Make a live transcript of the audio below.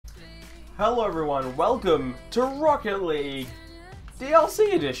Hello everyone, welcome to Rocket League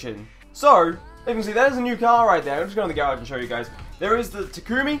DLC edition. So, you can see there's a new car right there. I'm just going to the garage and show you guys. There is the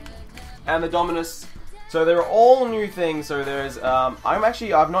Takumi and the Dominus. So they're all new things. So there's, I've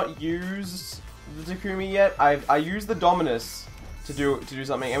not used the Takumi yet. I used the Dominus to do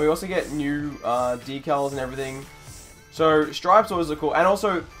something. And we also get new decals and everything. So stripes always look cool. And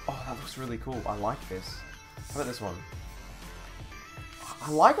also, oh, that looks really cool. I like this. How about this one? I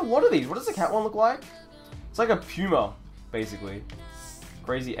like a lot of these. What does the cat one look like? It's like a Puma, basically.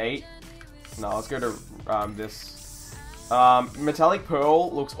 Crazy 8. No, let's go to this. Metallic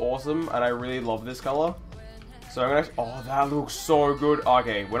Pearl looks awesome, and I really love this color. So I'm gonna. Oh, that looks so good.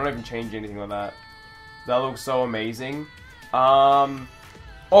 Okay, we're not even changing anything like that. That looks so amazing. Oh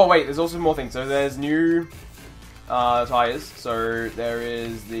wait, there's also more things. So there's new tires. So there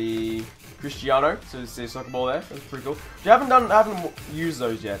is the Cristiano, so there's the soccer ball there. That's pretty cool. I haven't used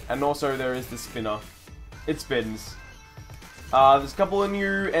those yet. And also there is the spinner. It spins. There's a couple of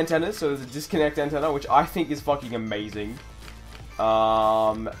new antennas. So there's a disconnect antenna, which I think is fucking amazing.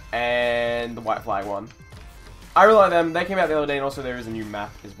 And the white flag one. I really like them. They came out the other day, and also there is a new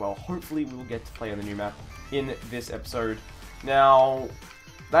map as well. Hopefully we will get to play on the new map in this episode. Now,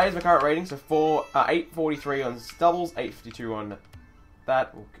 that is my current rating. So 843 on doubles, 852 on that.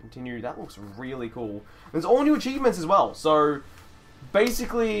 Will continue. That looks really cool. There's all new achievements as well. So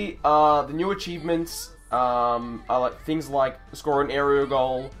basically, the new achievements are like things like score an aerial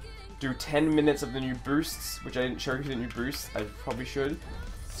goal, do 10 minutes of the new boosts, which I didn't show you the new boosts. I probably should.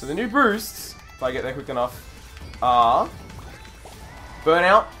 So the new boosts, if I get there quick enough, are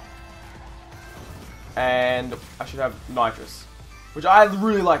Burnout, and I should have Nitrous, which I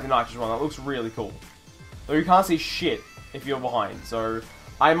really like the Nitrous one. That looks really cool. Though you can't see shit if you're behind, so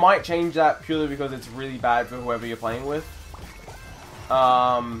I might change that purely because it's really bad for whoever you're playing with.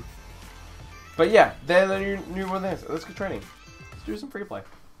 But yeah, they're the new one there. So let's get training. Let's do some free play.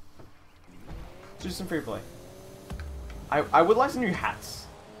 Let's do some free play. I would like some new hats.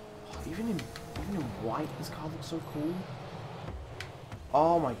 Oh, even in white, this car looks so cool.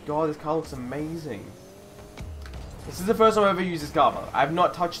 Oh my god, this car looks amazing. This is the first time I've ever used this car, but I have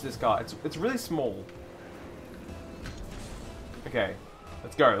not touched this car. It's really small. Okay,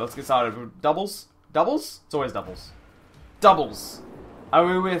 let's go. Let's get started. Doubles? Doubles? It's always doubles. Doubles. Are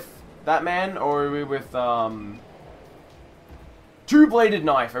we with that man, or are we with, Two-bladed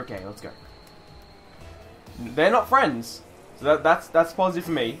knife? Okay, let's go. They're not friends, so that's positive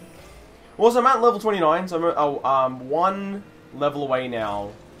for me. Also, I'm at level 29, so I'm one level away now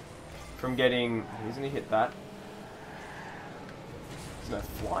from getting. He's gonna hit that. He's gonna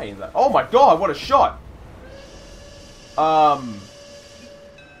fly in that. Oh my god! What a shot!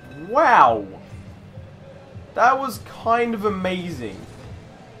 Wow. That was kind of amazing.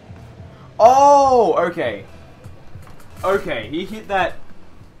 Oh, okay. Okay, he hit that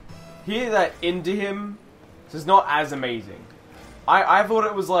into him. So it's not as amazing. I thought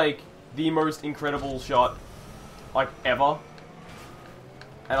it was like the most incredible shot, like, ever.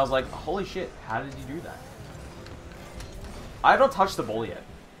 And I was like, holy shit, how did you do that? I have not touched the ball yet.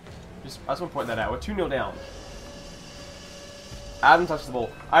 I just want to point that out. We're 2-0 down. I haven't touched the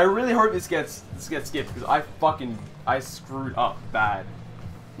ball. I really hope this gets skipped, because I screwed up bad.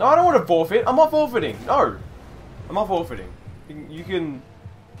 No, I don't want to forfeit. I'm not forfeiting. No. I'm not forfeiting. You can...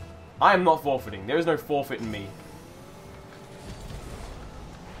 I am not forfeiting. There is no forfeit in me.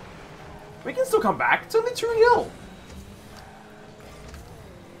 We can still come back. It's only 2-0.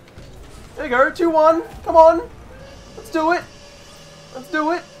 There you go. 2-1. Come on. Let's do it. Let's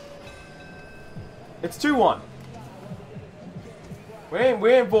do it. It's 2-1. We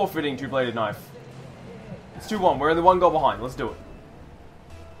ain't forfeiting two-bladed knife. It's 2-1. We're in the 1 goal behind. Let's do it.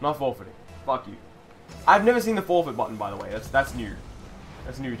 Not forfeiting. Fuck you. I've never seen the forfeit button, by the way. That's new.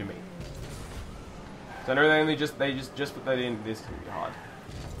 That's new to me. So I know they just put that in. This is gonna be hard.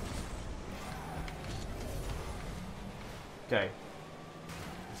 Okay.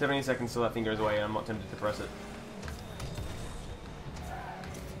 70 seconds till that thing goes away, and I'm not tempted to press it.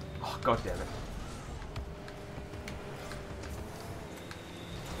 Oh, god damn it.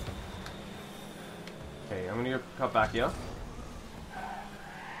 Okay, I'm gonna go cut back here.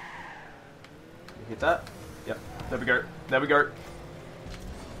 You hit that? Yep. There we go. There we go.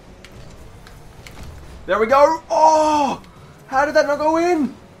 There we go! Oh! How did that not go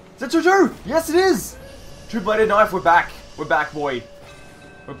in? Is that 2-2? Yes, it is! Two-bladed knife, we're back. We're back, boy.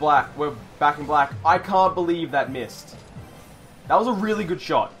 We're black. We're back in black. I can't believe that missed. That was a really good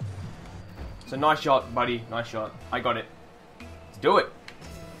shot. So nice shot, buddy. Nice shot. I got it. Let's do it.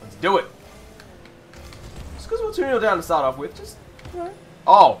 Let's do it. Just because we're 2-0 down to start off with, just, you know,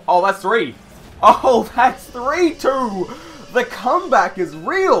 Oh, that's 3. Oh, that's 3-2. The comeback is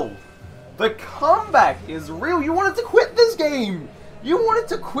real. The comeback is real. You wanted to quit this game. You wanted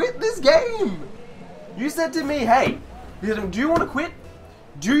to quit this game. You said to me, hey, do you want to quit?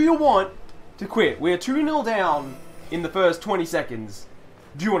 Do you want to quit? We're 2-0 down in the first 20 seconds.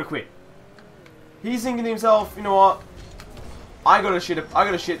 Do you want to quit? He's thinking to himself, you know what? I got a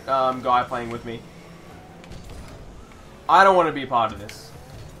shit guy playing with me. I don't want to be a part of this.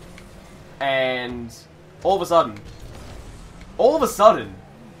 And all of a sudden,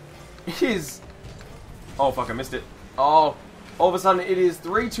 it is... Oh, fuck, I missed it. Oh, all of a sudden, it is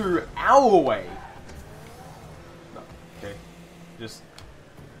 3-2 our way. No, okay. Just...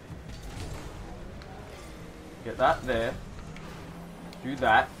 Get that there. Do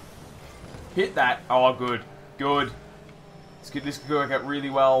that. Hit that. Oh, good. Good. This could work out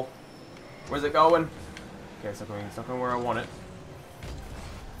really well. Where's it going? Okay, it's not going where I want it.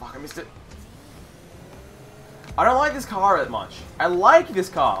 Fuck, I missed it. I don't like this car that much. I like this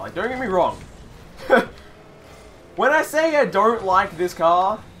car, like, don't get me wrong. When I say I don't like this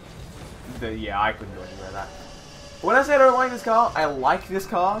car, yeah, I couldn't do anything like that. When I say I don't like this car, I like this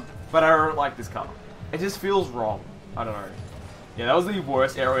car, but I don't like this car. It just feels wrong. I don't know. Yeah, that was the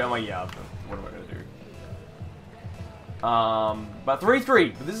worst area. I'm like, yeah, what am I gonna do? But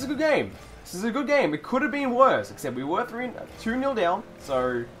 3-3. But this is a good game. This is a good game. It could have been worse, except we were 2-0 down,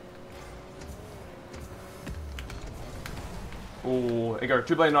 so... Oh, there you go.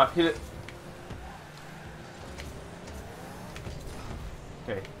 Two-blade knife. Hit it.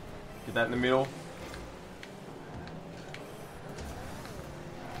 Okay. Get that in the middle.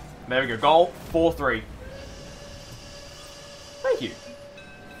 There we go. Goal. 4-3. Thank you.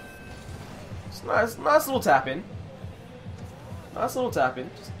 It's nice little tap in. Nice little tap in.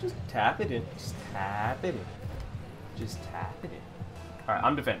 Just tap it in. Just tap it in. Just tap it in. Alright,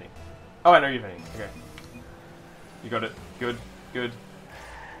 I'm defending. Oh, I know you're defending. Okay. You got it. Good. Good.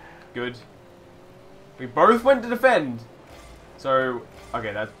 Good. We both went to defend. So,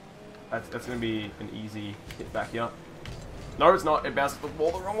 okay, that's gonna be an easy hit back here. No, it's not. It bounced the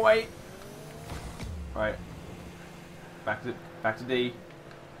ball the wrong way. Right. Back to D.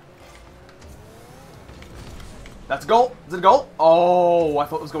 That's a goal. Is it a goal? Oh, I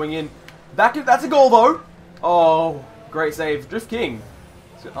thought it was going in. That's a goal though. Oh, great save, Drift King.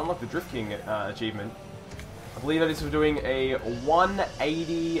 So unlock the Drift King achievement. I believe that is for doing a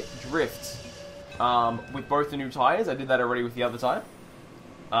 180 drift with both the new tires. I did that already with the other tire.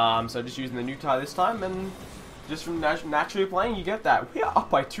 So just using the new tire this time, and just from naturally playing, you get that. We are up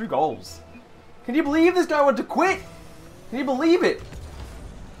by 2 goals. Can you believe this guy wanted to quit? Can you believe it?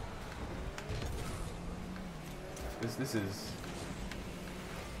 This is...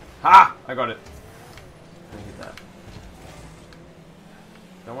 Ha! I got it. Let me get that.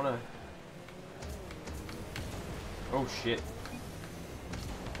 Don't wanna... Oh shit.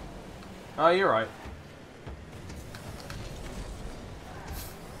 Oh, you're right.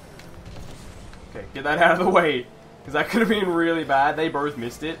 Okay, get that out of the way. Because that could have been really bad. They both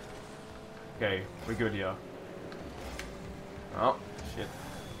missed it. Okay, we're good here. Oh, shit.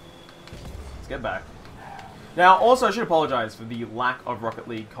 Let's get back. Now, also, I should apologize for the lack of Rocket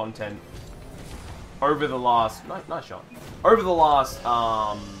League content over the last... Nice shot. Over the last,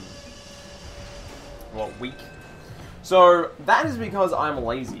 what, week? So, that is because I'm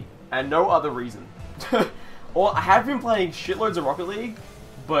lazy, and no other reason. Or, I have been playing shitloads of Rocket League,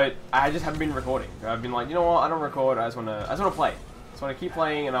 but I just haven't been recording. I've been like, you know what, I don't record, I just wanna play. I just wanna keep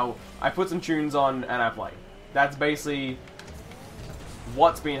playing, and I put some tunes on, and I play. That's basically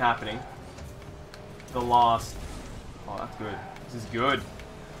what's been happening the last... Oh, that's good. This is good.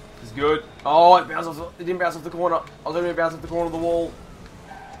 This is good. Oh, it didn't bounce off the corner. I was hoping it bounced off the corner of the wall.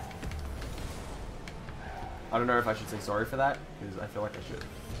 I don't know if I should say sorry for that, because I feel like I should.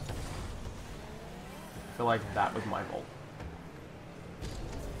 I feel like that was my fault.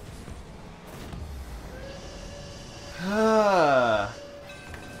 I'm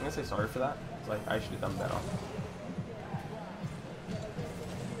gonna say sorry for that. It's like, I should have done better.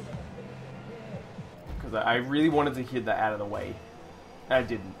 Because I really wanted to hit that out of the way. And I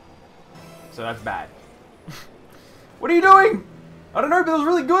didn't. So that's bad. What are you doing? I don't know, but it was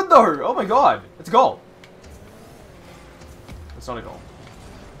really good though. Oh my god. It's a goal. It's not a goal.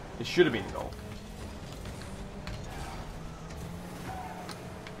 It should have been a goal.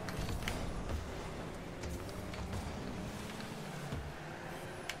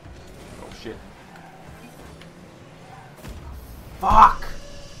 Oh shit. Fuck!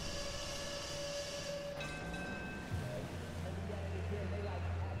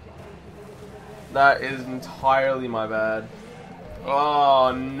 That is entirely my bad.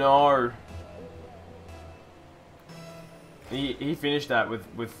 Oh no. He finished that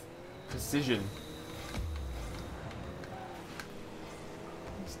with precision.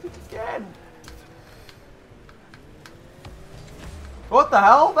 Missed it again. What the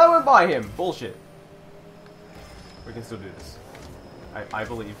hell? That went by him. Bullshit. We can still do this. I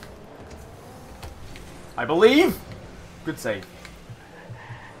believe. I believe! Good save.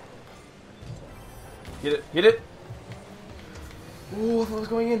 Hit it. Hit it. Ooh, I thought it was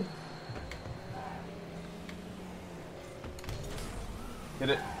going in. Hit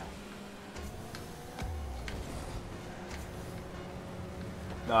it.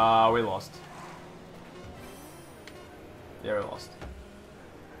 Nah, we lost. Yeah, we lost.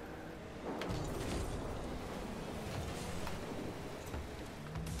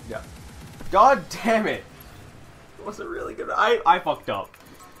 Yeah. God damn it! It wasn't really good. I fucked up.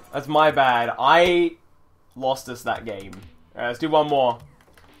 That's my bad. I lost us that game. Alright, let's do one more.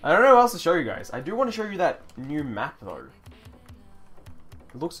 I don't know what else to show you guys. I do want to show you that new map though.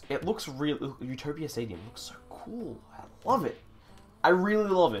 It looks real. Utopia Stadium looks so cool. I love it. I really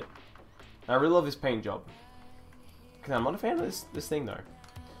love it. I really love this paint job. Cause I'm not a fan of this thing though.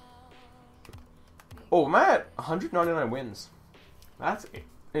 Oh, I'm at 199 wins. That's an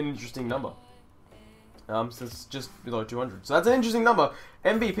interesting number. So it's just below 200. So that's an interesting number.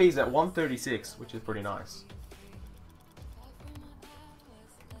 MVP's at 136, which is pretty nice.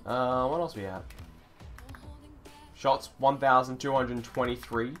 What else we have? Shots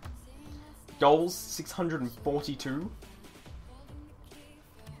 1,223. Goals 642.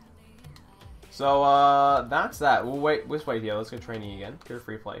 So that's that. Let's wait here. Let's go training again. Go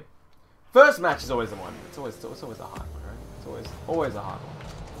free play. First match is always the one. It's always a hard one, right? It's always a hard one.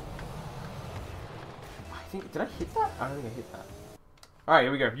 Did I hit that? I don't think I hit that. Alright,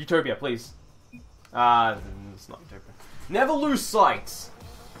 here we go. Utopia, please. It's not Utopia. Never lose sight.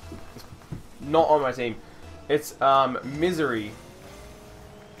 It's not on my team. It's Misery,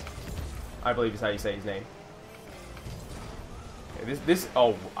 I believe is how you say his name. Okay,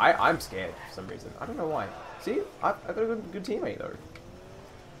 oh, I'm scared for some reason. I don't know why. See, I've got a good teammate though.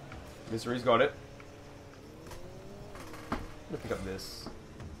 Misery's got it. I'm gonna pick up this.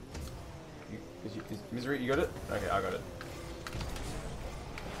 Is Misery, you got it? Okay, I got it.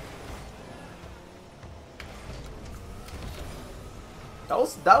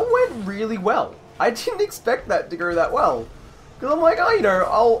 That went really well. I didn't expect that to go that well. Because I'm like, oh, you know,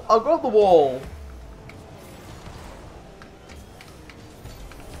 I'll go up the wall.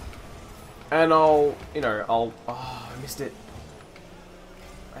 And oh, I missed it.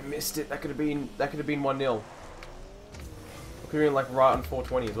 I missed it. That could have been 1-0. Could have been like right on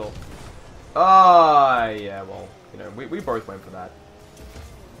 420 as well. Ah, yeah, well, you know, we both went for that.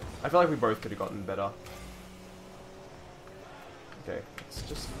 I feel like we both could have gotten better. Okay, let's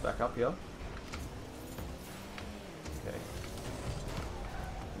just back up here. Okay.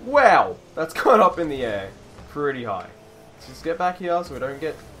 Wow! That's gone up in the air. Pretty high. Let's just get back here so we don't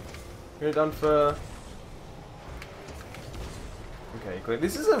get done for... Okay, clear.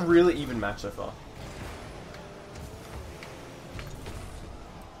 This is a really even match so far.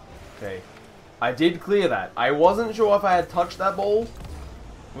 Okay. I did clear that. I wasn't sure if I had touched that ball.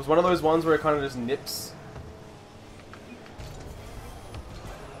 It was one of those ones where it kind of just nips.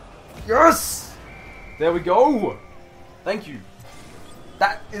 Yes! There we go! Thank you.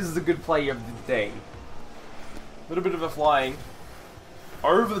 That is the good play of the day. A little bit of a flying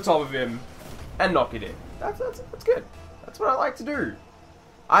over the top of him and knock it in. That's good. That's what I like to do.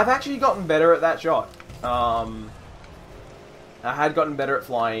 I've actually gotten better at that shot. I had gotten better at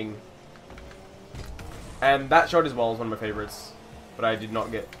flying. And that shot as well is one of my favorites. But I did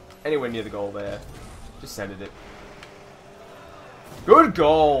not get anywhere near the goal there. Just centered it. Good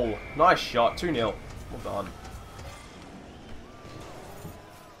goal! Nice shot. 2-0. Well done.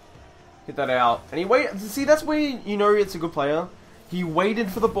 Hit that out. And he waited. See, that's where you know it's a good player. He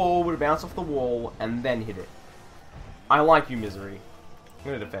waited for the ball to bounce off the wall and then hit it. I like you, Misery. I'm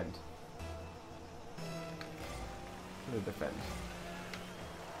going to defend.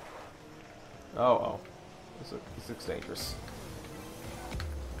 Oh. This looks dangerous.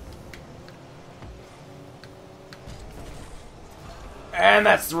 And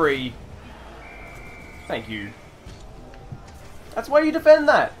that's 3. Thank you. That's why you defend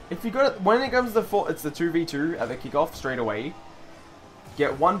that. If you got it, when it comes to the it's the 2v2 at the kickoff straight away.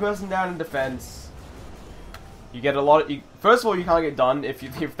 Get one person down in defense. You get a lot of... first of all, you can't get done if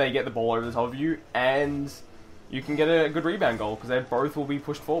they get the ball over the top of you, and you can get a good rebound goal because they both will be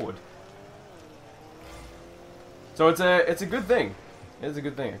pushed forward. So it's a good thing. It's a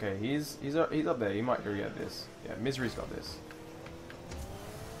good thing. Okay, he's up there. He might go get this. Yeah, Misery's got this.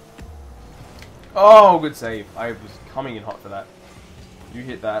 Oh, good save. I was coming in hot for that. You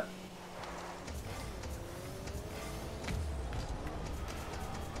hit that.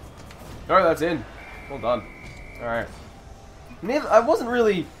 Oh, that's in. Well done. Alright. I wasn't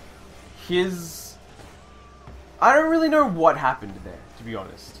really his... I don't really know what happened there, to be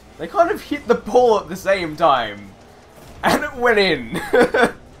honest. They kind of hit the ball at the same time. And it went in.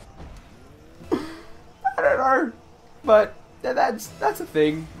 I don't know. But that's a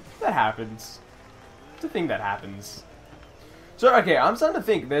thing. That happens. It's a thing that happens. So, okay, I'm starting to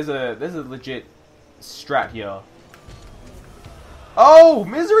think there's a legit strat here. Oh,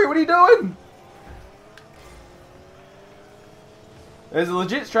 Misery, what are you doing? There's a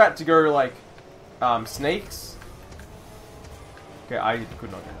legit strat to go, like, snakes. Okay, I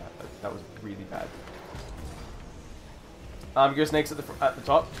could not do that. That was really bad. Go snakes at the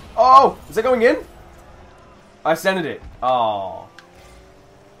top. Oh! Is that going in? I centered it. Oh.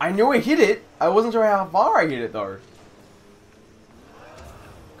 I knew I hit it. I wasn't sure how far I hit it, though.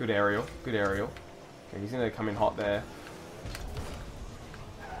 Good aerial. Good aerial. Okay, he's gonna come in hot there.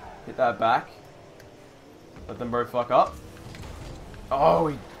 Hit that back. Let them both fuck up. Oh,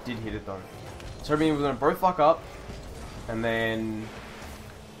 he did hit it, though. So I mean, we're gonna both fuck up. And then...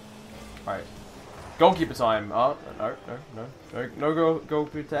 Alright. Goalkeeper time. Oh, no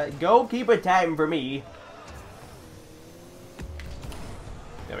goalkeeper time. Goalkeeper time for me.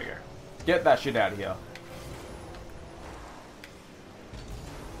 There we go. Get that shit out of here.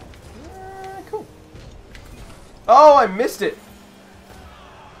 Cool. Oh, I missed it.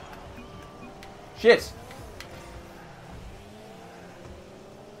 Shit.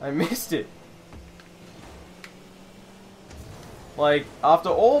 I missed it. Like, after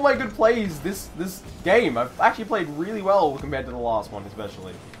all my good plays this game, I've actually played really well compared to the last one,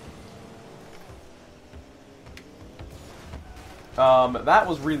 especially. That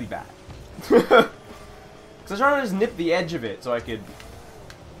was really bad. Because I was trying to just nip the edge of it so I could...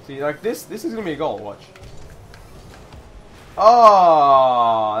 See, like, this is gonna be a goal, watch.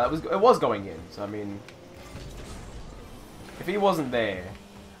 Oh, it was going in, so I mean... If he wasn't there...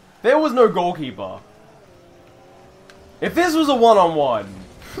 There was no goalkeeper. If this was a one-on-one...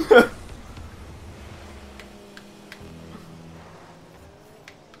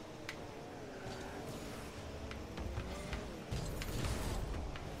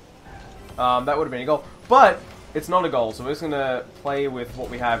 that would have been a goal. But, it's not a goal, so we're just going to play with what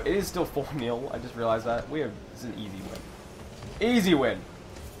we have. It is still 4-0, I just realized that. This is an easy win. Easy win.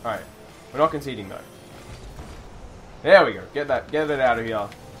 Alright. We're not conceding, though. There we go. Get that out of here.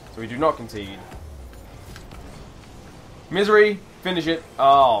 So we do not concede. Misery, finish it.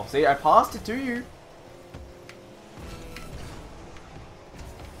 Oh, see, I passed it to you.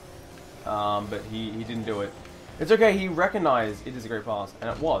 But he didn't do it. It's okay, he recognized it is a great pass, and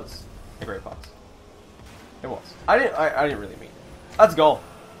it was a great pass. It was. I didn't really mean it. That's a goal.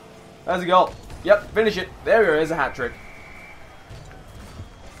 That's a goal. Yep, finish it. There we go, there's a hat trick.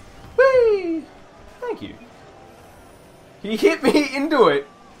 Whee! Thank you. He hit me into it,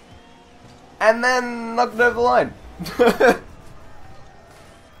 and then knocked it over the line. So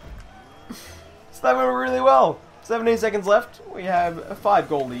that went really well. 17 seconds left. We have a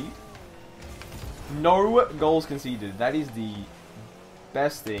 5-goal lead. No goals conceded. That is the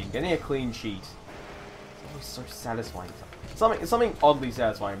best thing. Getting a clean sheet. It's always so satisfying. Something oddly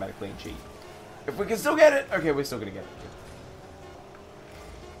satisfying about a clean sheet. If we can still get it, okay, we're still gonna get it.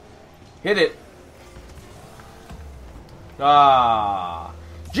 Hit it. Ah,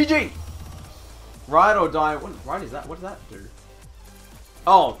 GG. Ride or die. What ride is that? What does that do?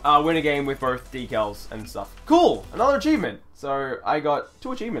 Oh, win a game with both decals and stuff. Cool! Another achievement. So, I got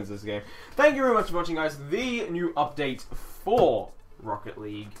 2 achievements this game. Thank you very much for watching, guys. The new update for Rocket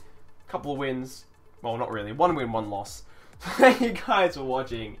League. Couple of wins. Well, not really. 1 win, 1 loss. Thank you guys for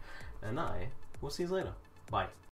watching. And I will see you later. Bye.